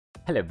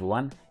Hello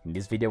everyone, in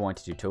this video I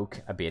wanted to talk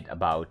a bit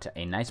about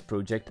a nice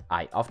project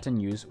I often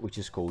use, which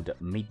is called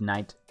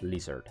Midnight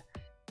Lizard,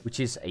 which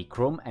is a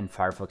Chrome and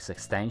Firefox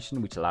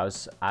extension which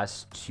allows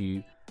us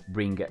to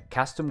bring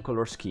custom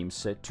color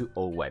schemes to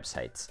all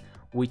websites,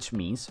 which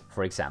means,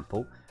 for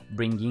example,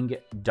 bringing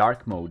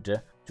dark mode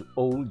to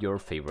all your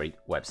favorite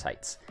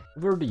websites.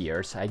 Over the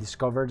years, I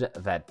discovered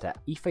that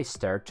if I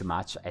stare too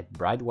much at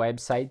bright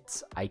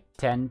websites, I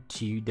tend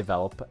to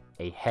develop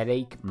a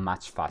headache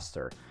much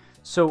faster.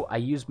 So I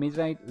use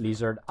Midnight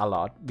Lizard a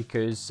lot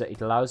because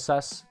it allows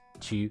us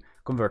to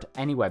convert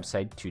any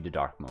website to the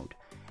dark mode.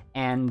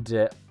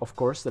 And of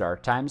course, there are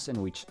times in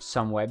which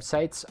some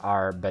websites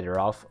are better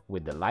off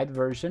with the light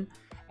version,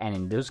 and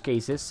in those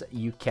cases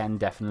you can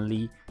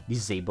definitely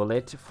disable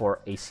it for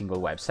a single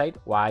website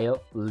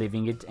while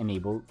leaving it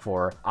enabled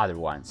for other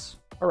ones.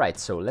 Alright,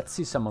 so let's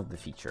see some of the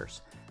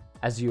features.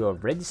 As you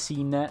have already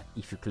seen,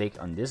 if you click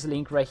on this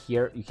link right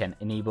here, you can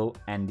enable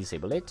and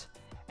disable it.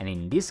 And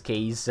in this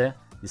case,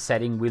 the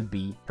setting will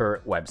be per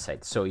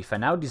website. So if I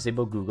now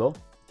disable Google,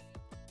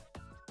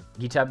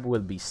 GitHub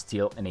will be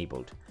still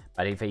enabled.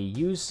 But if I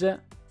use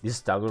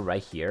this toggle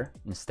right here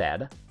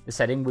instead, the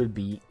setting will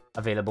be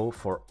available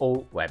for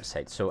all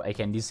websites. So I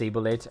can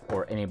disable it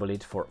or enable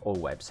it for all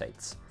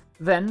websites.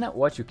 Then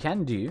what you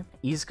can do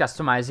is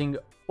customizing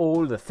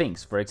all the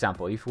things. For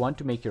example, if you want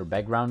to make your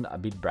background a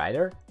bit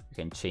brighter, you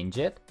can change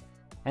it.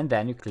 And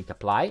then you click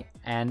apply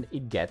and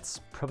it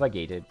gets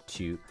propagated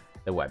to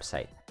the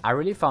website. I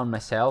really found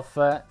myself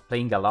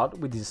playing a lot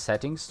with these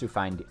settings to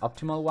find the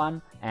optimal one,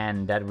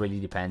 and that really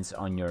depends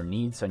on your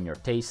needs, on your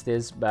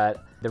tastes,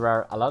 but there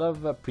are a lot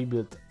of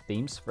pre-built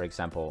themes. For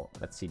example,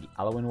 let's see the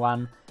Halloween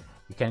one.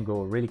 You can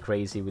go really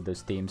crazy with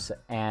those themes,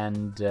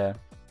 and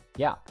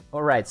yeah.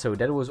 Alright, so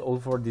that was all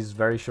for this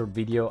very short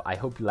video. I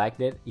hope you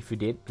liked it. If you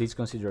did, please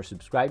consider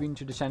subscribing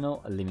to the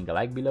channel and leaving a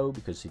like below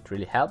because it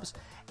really helps,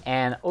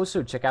 and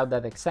also check out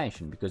that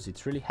extension because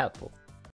it's really helpful.